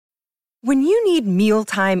When you need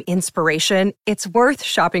mealtime inspiration, it's worth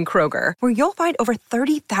shopping Kroger, where you'll find over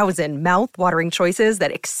 30,000 mouth-watering choices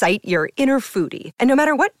that excite your inner foodie. And no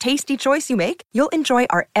matter what tasty choice you make, you'll enjoy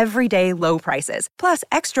our everyday low prices, plus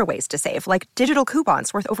extra ways to save, like digital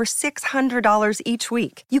coupons worth over $600 each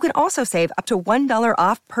week. You can also save up to $1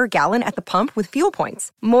 off per gallon at the pump with fuel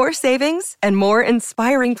points. More savings and more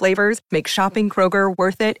inspiring flavors make shopping Kroger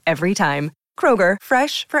worth it every time. Kroger,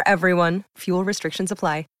 fresh for everyone. Fuel restrictions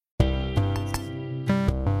apply.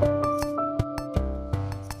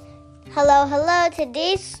 Hello, hello.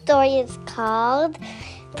 Today's story is called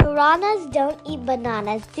Piranhas Don't Eat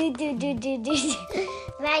Bananas.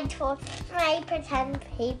 My pretend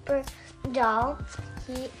paper doll,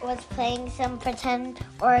 he was playing some pretend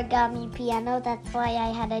origami piano. That's why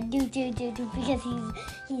I had a because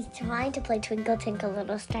he's trying to play Twinkle Twinkle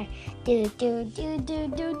Little Star.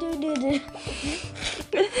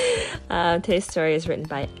 Today's story is written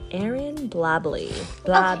by Aaron Blobby.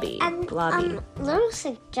 Little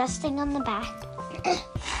suggesting on the back.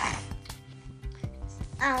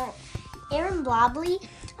 Aaron Blobby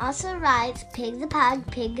also writes Pig the Pug,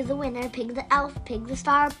 Pig the Winner, Pig the Elf, Pig the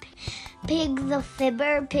Star, Pig the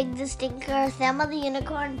Fibber, Pig the Stinker, Thelma the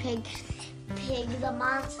Unicorn, Pig the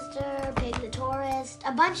Monster, Pig the Tourist,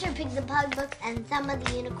 a bunch of Pig the Pug books, and Thelma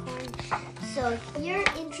the Unicorn. So if you're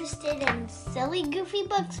interested in silly, goofy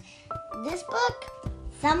books, this book,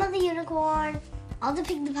 Thelma the Unicorn, all the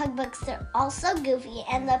Pig the Pug books, they're also goofy,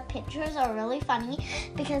 and the pictures are really funny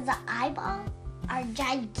because the eyeballs are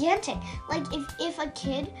gigantic. Like if a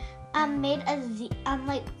kid made a Z,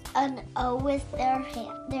 like an O with their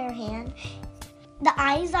hand, the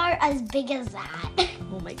eyes are as big as that.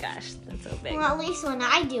 Oh my gosh, that's so big. Well, at least when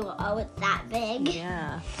I do an O, it's that big.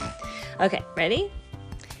 Yeah. Okay, ready?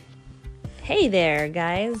 Hey there,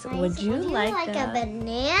 guys. Would you like a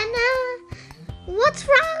banana? What's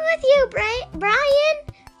wrong with you, Brian?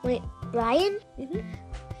 Wait, Brian? Mm-hmm.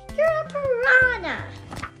 You're a piranha.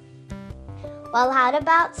 Well, how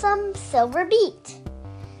about some silver beet?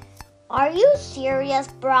 Are you serious,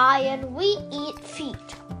 Brian? We eat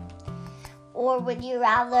feet. Or would you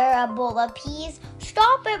rather a bowl of peas?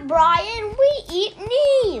 Stop it, Brian. We eat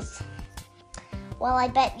knees. Well, I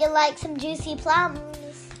bet you like some juicy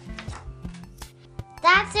plums.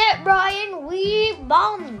 That's it, Brian. We eat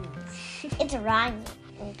bums. It's rhyming.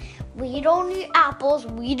 We don't eat apples,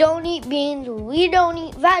 we don't eat beans, we don't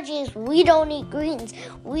eat veggies, we don't eat greens,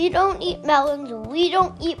 we don't eat melons, we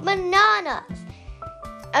don't eat bananas.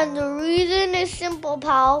 And the reason is simple,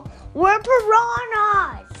 pal. We're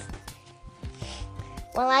piranhas.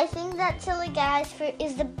 Well, I think that silly guy's fruit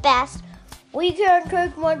is the best. We can't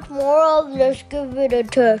take much more of this. Give it a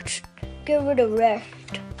touch. Give it a rest.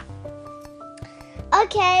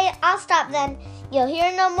 Okay, I'll stop then. You'll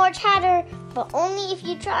hear no more chatter, but only if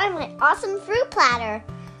you try my awesome fruit platter.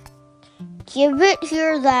 Give it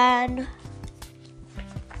here then.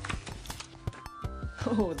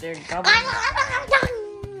 Oh, they're gobbling.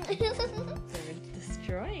 They're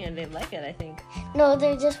destroying it. They like it, I think. No,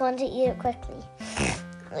 they just want to eat it quickly.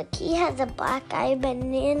 Look, he has a black eye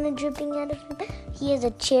banana dripping out of him. He has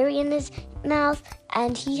a cherry in his mouth,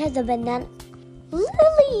 and he has a banana.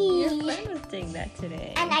 Lily! Your friend was doing that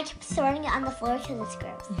today. And I kept throwing it on the floor because it's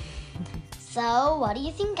gross. So, what do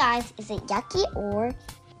you think, guys? Is it yucky or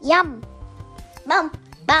yum? Bum,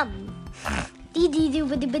 bum. Okay, he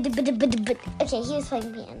was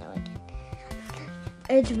playing piano again.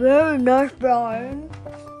 It's very nice, Brian.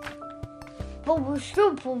 But we're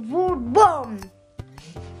super food bum.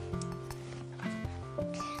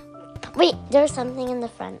 Wait, there's something in the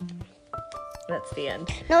front. That's the end.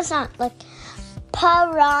 No, it's not. Look.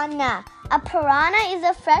 Piranha. A piranha is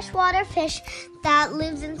a freshwater fish that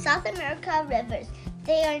lives in South America rivers.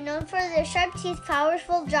 They are known for their sharp teeth,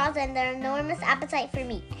 powerful jaws, and their enormous appetite for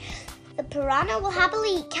meat. The piranha will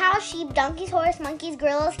happily eat cows, sheep, donkeys, horses, monkeys,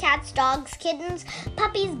 gorillas, cats, dogs, kittens,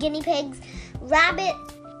 puppies, guinea pigs,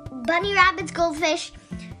 bunny rabbits, goldfish,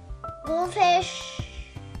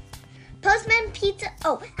 postman, pizza.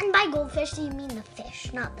 Oh, and by goldfish, you mean the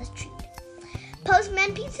fish, not the treat.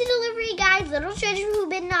 Postmen, pizza delivery guys, little children who've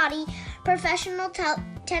been naughty, professional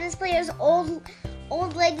tennis players, old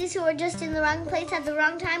ladies who are just in the wrong place at the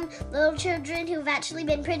wrong time, little children who've actually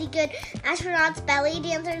been pretty good, astronauts, belly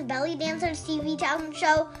dancers, TV talent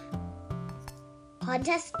show,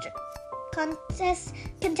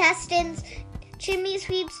 contestants, chimney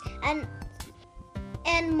sweeps, and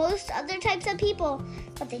most other types of people.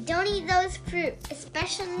 But they don't eat those fruit,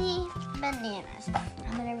 especially bananas.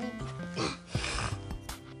 I'm going to read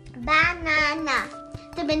Banana.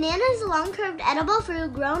 The banana is a long, curved, edible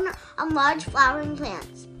fruit grown on large flowering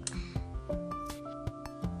plants.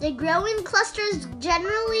 They grow in clusters,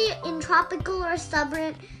 generally in tropical or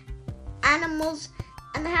submarine animals,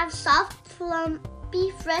 and have soft,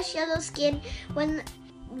 fluffy, fresh yellow skin when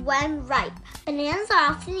ripe. Bananas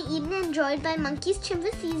are often eaten and enjoyed by monkeys,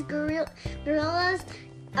 chimpanzees, gorillas,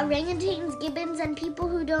 orangutans, gibbons, and people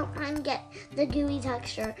who don't mind get the gooey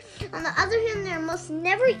texture. On the other hand, they're most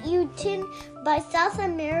never eaten by South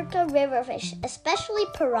America river fish, especially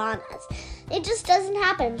piranhas. It just doesn't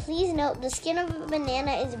happen. Please note, the skin of a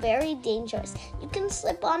banana is very dangerous. You can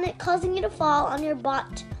slip on it, causing you to fall on your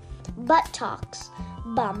buttocks,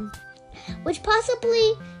 which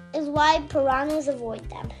possibly is why piranhas avoid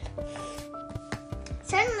them.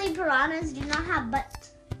 Certainly, piranhas do not have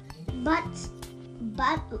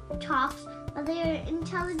buttocks, but they are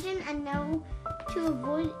intelligent and know to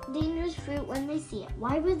avoid dangerous fruit when they see it.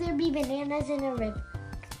 Why would there be bananas in a river?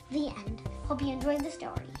 The end. Hope you enjoyed the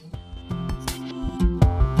story.